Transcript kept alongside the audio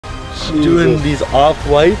Doing these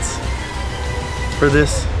off-whites for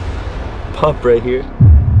this pup right here.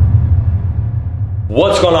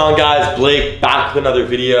 What's going on, guys? Blake back with another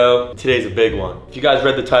video. Today's a big one. If you guys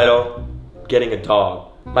read the title, getting a dog.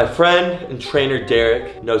 My friend and trainer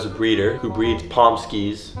Derek knows a breeder who breeds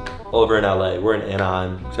Pomskis over in LA. We're in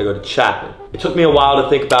Anaheim, so I go to Chapman. It took me a while to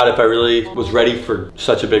think about if I really was ready for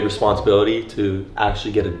such a big responsibility to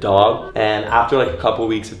actually get a dog. And after like a couple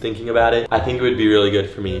weeks of thinking about it, I think it would be really good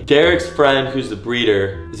for me. Derek's friend, who's the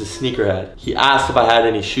breeder, is a sneakerhead. He asked if I had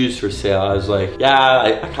any shoes for sale. I was like,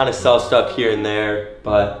 yeah, I kind of sell stuff here and there,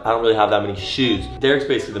 but I don't really have that many shoes. Derek's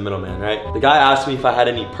basically the middleman, right? The guy asked me if I had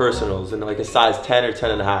any personals in like a size 10 or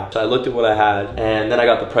 10.5. So I looked at what I had, and then I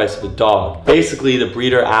got the price of the dog. Basically, the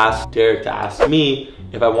breeder asked Derek to ask me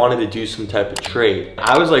if I wanted to do some type of trade.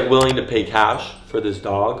 I was like willing to pay cash for this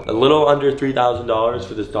dog, a little under $3,000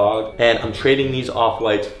 for this dog, and I'm trading these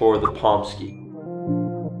off-whites for the Pomsky.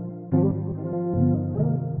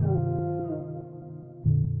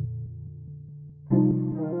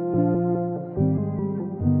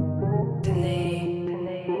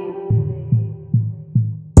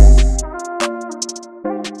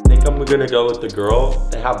 I'm gonna go with the girl.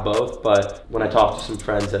 They have both, but when I talked to some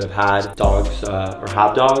friends that have had dogs or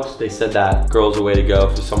have dogs, they said that girl's a way to go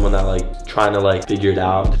for someone that like trying to like figure it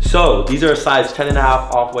out. So these are a size 10.5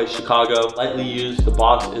 off-white Chicago, lightly used. The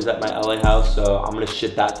box is at my LA house, so I'm gonna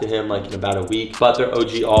ship that to him like in about a week. But they're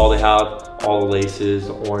OG all. They have all the laces,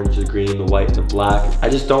 the orange, the green, the white, and the black. I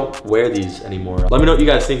just don't wear these anymore. Let me know what you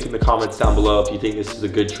guys think in the comments down below if you think this is a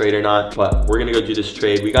good trade or not, but we're gonna go do this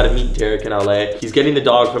trade. We gotta meet Derek in LA. He's getting the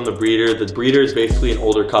dog from the breeder. The breeder is basically an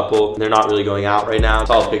older couple. They're not really going out right now. I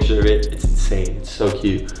saw a picture of it. It's insane. It's so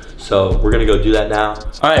cute. So we're gonna go do that now.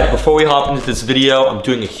 All right, before we hop into this video, I'm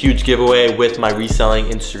doing a huge giveaway with my reselling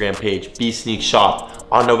Instagram page, bookbsneak shop.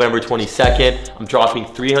 On November 22nd, I'm dropping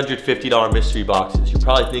 $350 mystery boxes. You're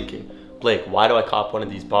probably thinking, Blake, why do I cop one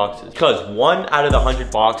of these boxes? Because 1 out of the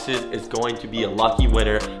 100 boxes is going to be a lucky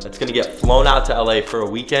winner that's gonna get flown out to LA for a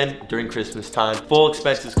weekend during Christmas time. Full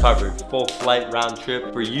expenses covered, full flight round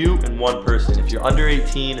trip for you and one person. If you're under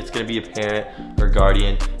 18, it's gonna be a parent or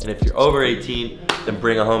guardian. And if you're over 18, then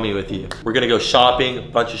bring a homie with you. We're gonna go shopping, a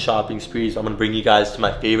bunch of shopping sprees. I'm gonna bring you guys to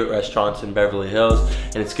my favorite restaurants in Beverly Hills,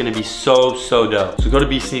 and it's gonna be so dope. So go to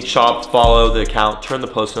bookbsneak shop, follow the account, turn the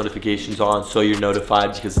post notifications on so you're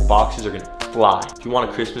notified, because the boxes are gonna fly. If you want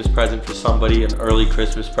a Christmas present for somebody, an early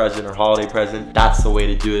Christmas present or holiday present, that's the way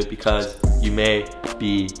to do it, because you may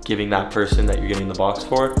be giving that person that you're getting the box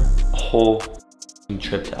for a whole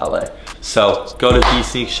trip to LA. So go to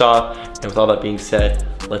bookbsneak shop, and with all that being said,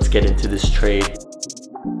 let's get into this trade.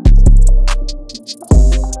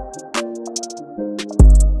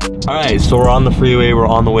 All right, so we're on the freeway, we're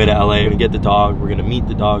on the way to LA. We're gonna get the dog, we're gonna meet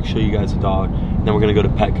the dog, show you guys the dog, and then we're gonna go to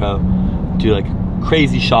Petco, do like a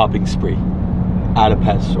crazy shopping spree at a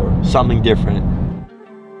pet store, something different.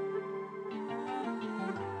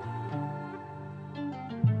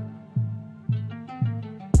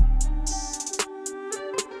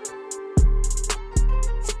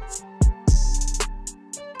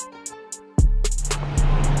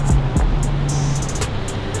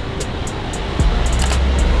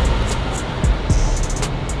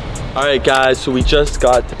 All right, guys, so we just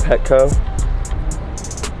got to Petco,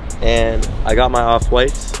 and I got my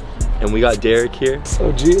off-whites, and we got Derek here.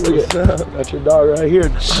 So G, look at that. Got your dog right here.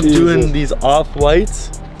 I'm doing these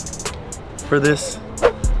off-whites for this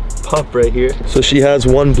pup right here. So she has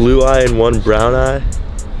one blue eye and one brown eye.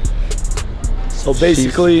 So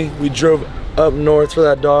basically, we drove up north for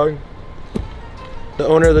that dog. The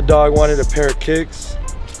owner of the dog wanted a pair of kicks,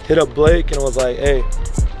 hit up Blake and was like, hey,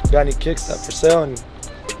 got any kicks up for sale? And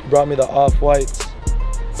he brought me the off-whites.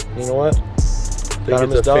 You know what? I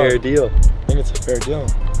think it's a fair deal. I think it's a fair deal.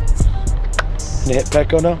 Can you hit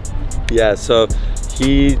Petco now? Yeah, so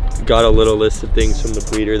he got a little list of things from the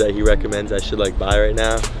breeder that he recommends I should like buy right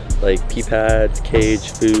now, like pee pads,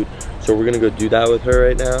 cage, food. So we're gonna go do that with her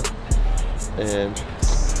right now. And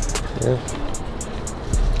yeah,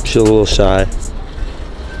 she's a little shy.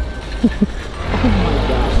 Oh my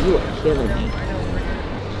God, you are killing me.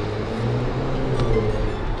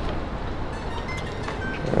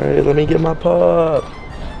 All right, let me get my pup.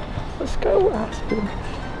 Let's go, Aspen.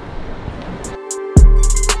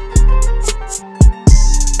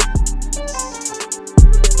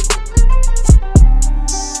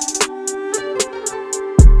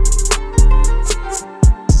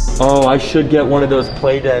 Oh, I should get one of those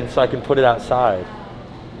play dens so I can put it outside.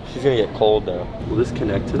 She's gonna get cold though. Will this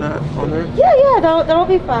connect to that on there? Yeah, that'll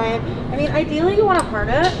be fine. I mean, ideally you want a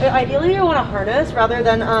harness. Ideally you want a harness rather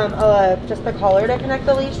than just the collar to connect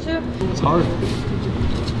the leash to. It's hard.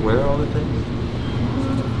 Where are all the things?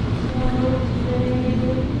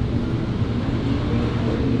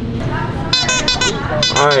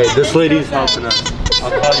 Alright, this lady's helping us.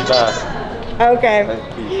 I'll call you back. Okay.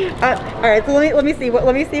 All right. So let me see.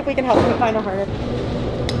 Let me see if we can help him find a harness.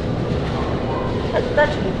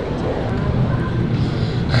 That should be pretty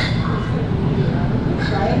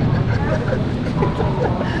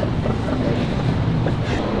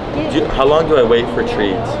too. How long do I wait for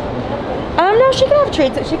treats? No, she can have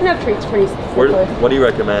treats. She can have treats pretty quickly. What do you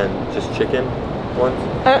recommend? Just chicken ones?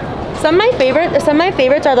 Some of my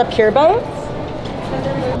favorites are the pure bones.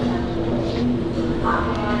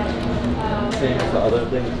 Same as the other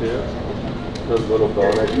thing too? Those little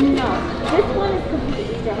donuts? No, this one is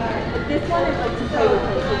completely different. But this one is like to play with.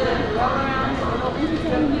 Walk around,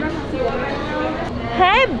 entertain. You don't have to walk right now.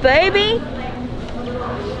 Hey, baby.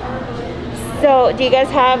 So, do you guys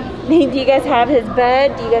have his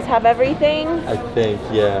bed? Do you guys have everything? I think,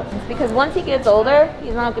 yeah. Because once he gets older,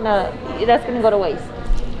 that's gonna go to waste.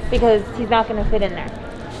 Because he's not gonna fit in there.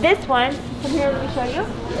 This one, come here, let me show you.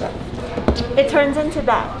 It turns into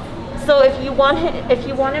that. So if you want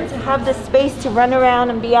him to have the space to run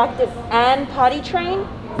around and be active and potty train,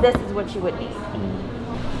 this is what you would need.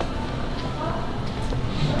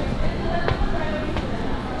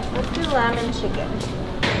 Let's do lamb and chicken.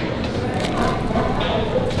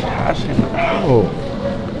 Oh.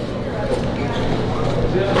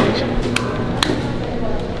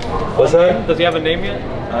 What's that? Does he have a name yet?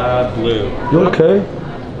 Blue. You okay?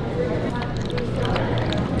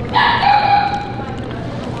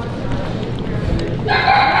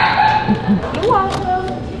 You're welcome.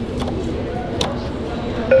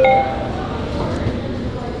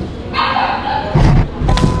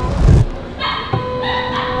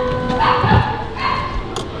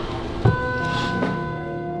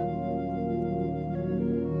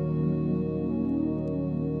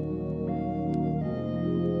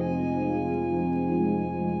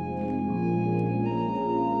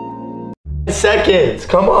 Seconds,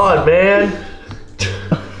 come on, man.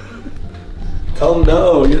 Tell him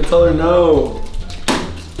no. You gotta tell her no.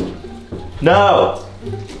 No.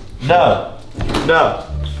 No. No.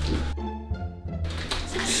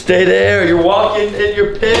 Stay there. You're walking and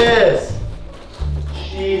you're pissed.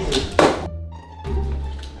 Jesus.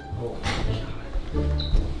 Oh my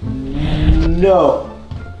God. No.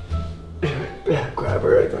 Grab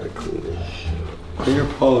her. I gotta clean this shit. Clean your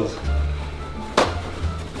paws.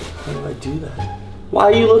 How do I do that?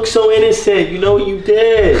 Why you look so innocent? You know what you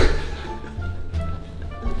did.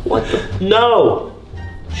 What the? No.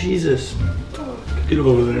 Jesus. Get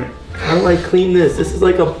over there. How do I clean this? This is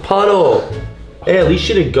like a puddle. Hey, at least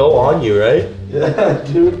she didn't go on you, right? Yeah,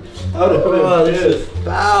 dude. Oh, this is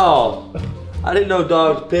foul. I didn't know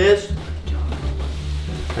dogs pissed.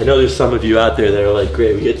 I know there's some of you out there that are like,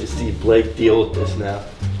 great, we get to see Blake deal with this now.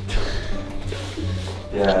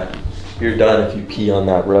 Yeah, you're done if you pee on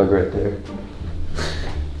that rug right there.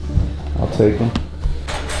 I'll take him.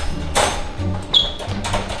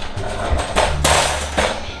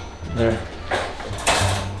 There.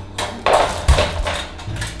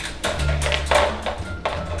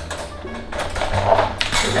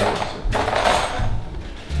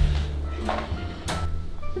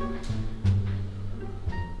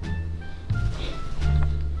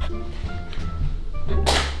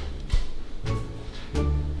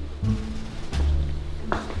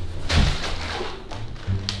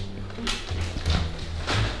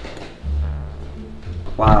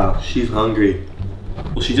 Wow, she's hungry.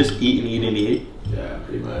 Will she just eat and eat and eat? Yeah,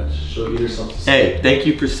 pretty much. She'll eat herself. Hey, thank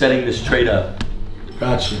you for setting this trade up.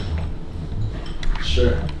 Got you.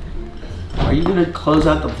 Sure. Are you gonna close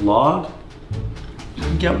out the vlog? You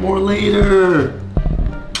can get more later.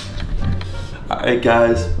 Alright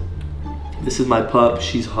guys, this is my pup,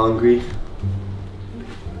 she's hungry.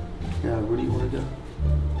 Yeah, where do you wanna go?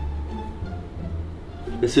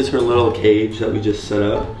 This is her little cage that we just set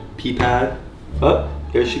up. Pee pad. Oh,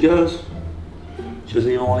 there she goes. She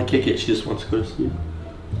doesn't even want to kick it, she just wants to go to sleep.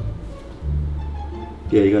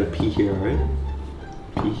 Yeah, you gotta pee here, alright?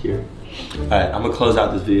 Pee here. Alright, I'm gonna close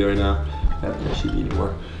out this video right now. I should be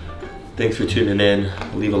anymore. Thanks for tuning in.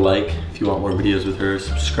 Leave a like if you want more videos with her.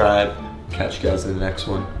 Subscribe. Catch you guys in the next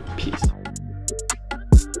one. Peace.